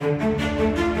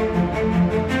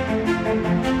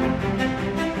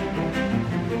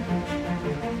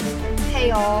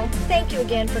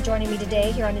again for joining me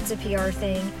today here on It's a PR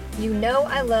Thing. You know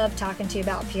I love talking to you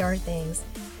about PR things.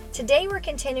 Today we're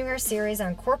continuing our series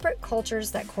on corporate cultures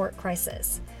that court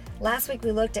crisis. Last week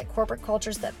we looked at corporate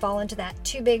cultures that fall into that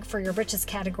too big for your britches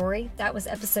category. That was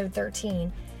episode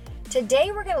 13.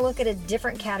 Today we're going to look at a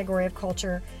different category of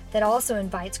culture that also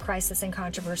invites crisis and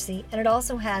controversy, and it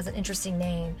also has an interesting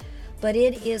name. But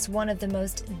it is one of the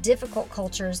most difficult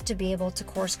cultures to be able to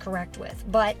course correct with.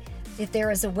 But if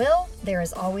there is a will, there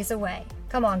is always a way.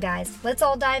 Come on, guys, let's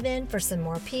all dive in for some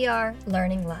more PR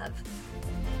Learning Love.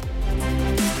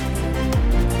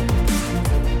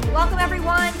 Welcome,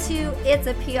 everyone, to It's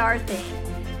a PR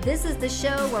Thing. This is the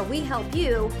show where we help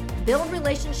you build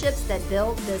relationships that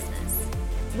build business.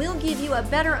 We'll give you a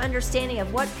better understanding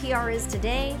of what PR is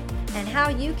today and how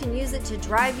you can use it to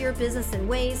drive your business in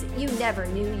ways you never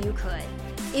knew you could.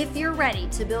 If you're ready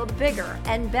to build bigger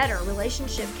and better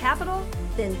relationship capital,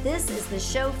 then this is the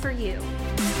show for you.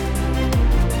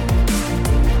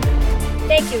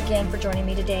 Thank you again for joining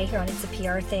me today here on It's a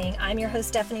PR Thing. I'm your host,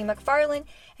 Stephanie McFarland,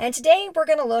 and today we're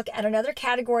going to look at another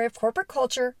category of corporate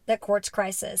culture that courts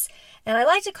crisis. And I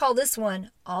like to call this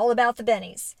one all about the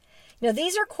bennies.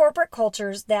 These are corporate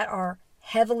cultures that are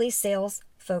heavily sales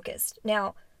focused.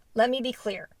 Now, let me be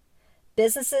clear.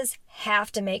 Businesses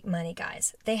have to make money,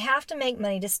 guys. They have to make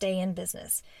money to stay in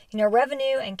business.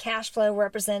 Revenue and cash flow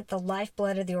represent the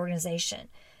lifeblood of the organization.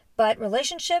 But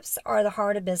relationships are the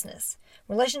heart of business.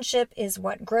 Relationship is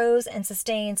what grows and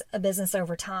sustains a business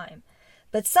over time.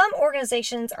 But some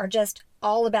organizations are just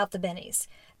all about the bennies.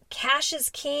 Cash is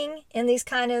king in these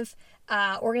kind of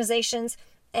organizations,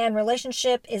 and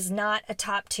relationship is not a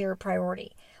top-tier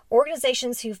priority.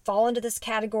 Organizations who fall into this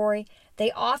category, they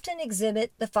often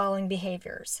exhibit the following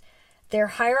behaviors. Their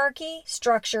hierarchy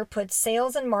structure puts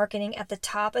sales and marketing at the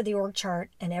top of the org chart,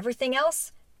 and everything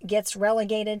else gets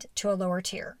relegated to a lower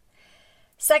tier.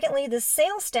 Secondly, the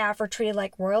sales staff are treated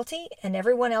like royalty, and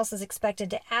everyone else is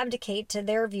expected to abdicate to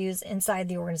their views inside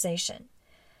the organization.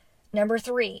 Number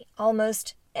 3,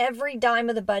 almost every dime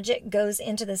of the budget goes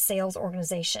into the sales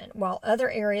organization, while other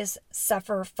areas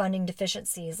suffer funding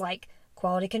deficiencies like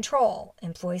quality control,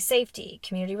 employee safety,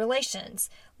 community relations,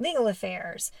 legal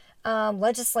affairs,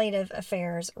 legislative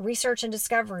affairs, research and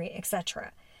discovery,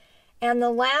 etc. And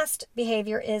the last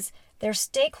behavior is their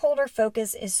stakeholder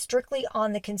focus is strictly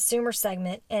on the consumer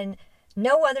segment, and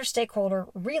no other stakeholder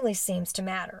really seems to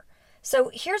matter. So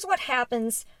here's what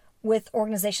happens with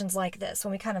organizations like this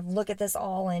when we kind of look at this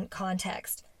all in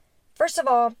context. First of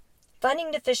all,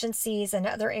 funding deficiencies in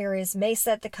other areas may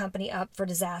set the company up for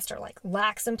disaster, like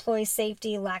lacks employee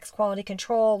safety, lacks quality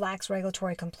control, lacks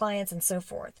regulatory compliance, and so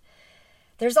forth.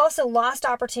 There's also lost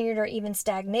opportunity or even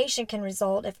stagnation can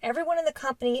result if everyone in the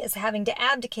company is having to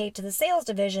abdicate to the sales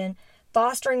division,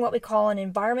 fostering what we call an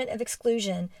environment of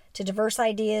exclusion to diverse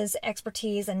ideas,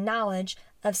 expertise, and knowledge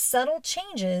of subtle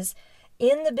changes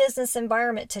in the business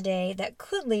environment today that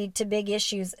could lead to big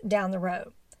issues down the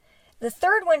road. The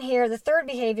third one here, the third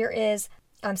behavior is,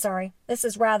 this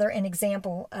is rather an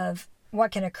example of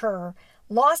what can occur.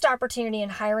 Lost opportunity in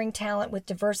hiring talent with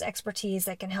diverse expertise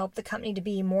that can help the company to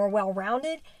be more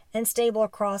well-rounded and stable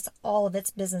across all of its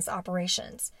business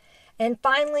operations. And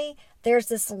finally, there's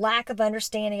this lack of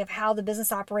understanding of how the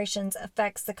business operations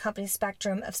affects the company's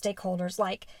spectrum of stakeholders,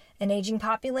 like an aging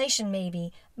population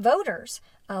maybe, voters,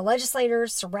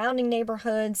 legislators, surrounding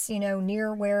neighborhoods,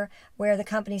 near where the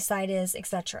company site is,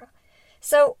 etc.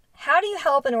 So how do you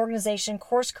help an organization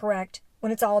course correct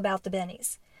when it's all about the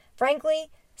bennies?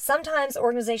 Frankly, sometimes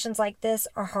organizations like this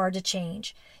are hard to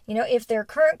change. If their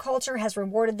current culture has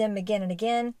rewarded them again and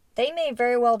again, they may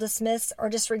very well dismiss or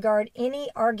disregard any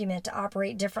argument to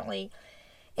operate differently.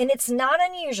 And it's not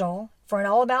unusual for an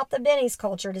all-about-the-bennies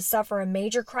culture to suffer a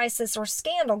major crisis or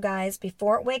scandal, guys,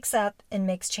 before it wakes up and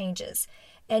makes changes.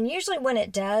 And usually when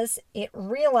it does, it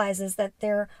realizes that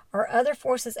there are other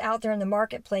forces out there in the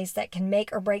marketplace that can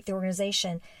make or break the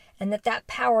organization, and that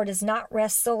power does not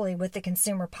rest solely with the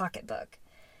consumer pocketbook.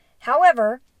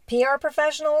 However, PR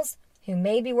professionals who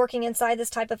may be working inside this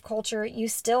type of culture, you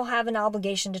still have an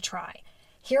obligation to try.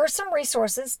 Here are some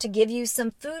resources to give you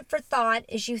some food for thought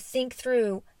as you think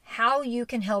through how you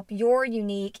can help your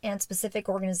unique and specific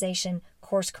organization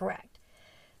course correct.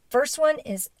 First one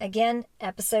is, again,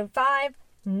 episode 5,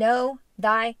 Know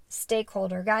Thy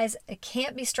Stakeholder. Guys, it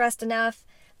can't be stressed enough.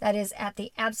 That is at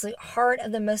the absolute heart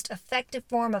of the most effective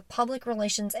form of public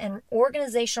relations and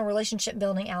organizational relationship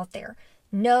building out there.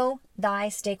 Know thy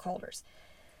stakeholders.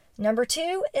 Number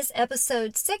 2 is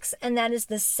episode 6, and that is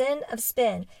the sin of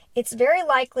spin. It's very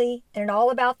likely, in an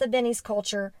all about the bennies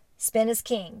culture, spin is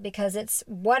king because it's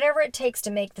whatever it takes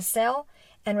to make the sale,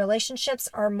 and relationships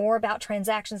are more about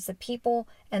transactions of people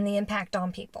and the impact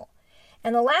on people.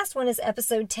 And the last one is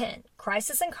episode 10,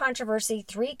 Crisis and Controversy,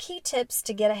 3 Key Tips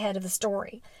to Get Ahead of the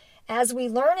Story. As we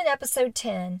learn in episode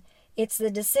 10, it's the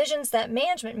decisions that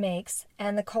management makes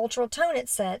and the cultural tone it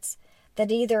sets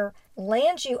that either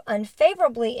lands you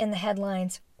unfavorably in the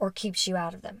headlines or keeps you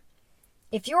out of them.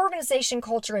 If your organization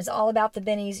culture is all about the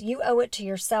bennies, you owe it to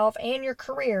yourself and your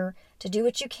career to do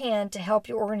what you can to help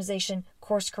your organization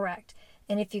course correct.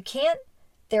 And if you can't,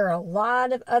 there are a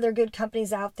lot of other good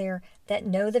companies out there that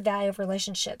know the value of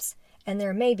relationships, and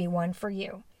there may be one for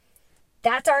you.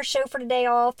 That's our show for today,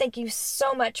 all. Thank you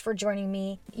so much for joining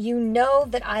me. You know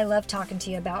that I love talking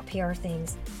to you about PR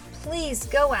things. Please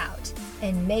go out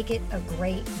and make it a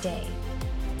great day.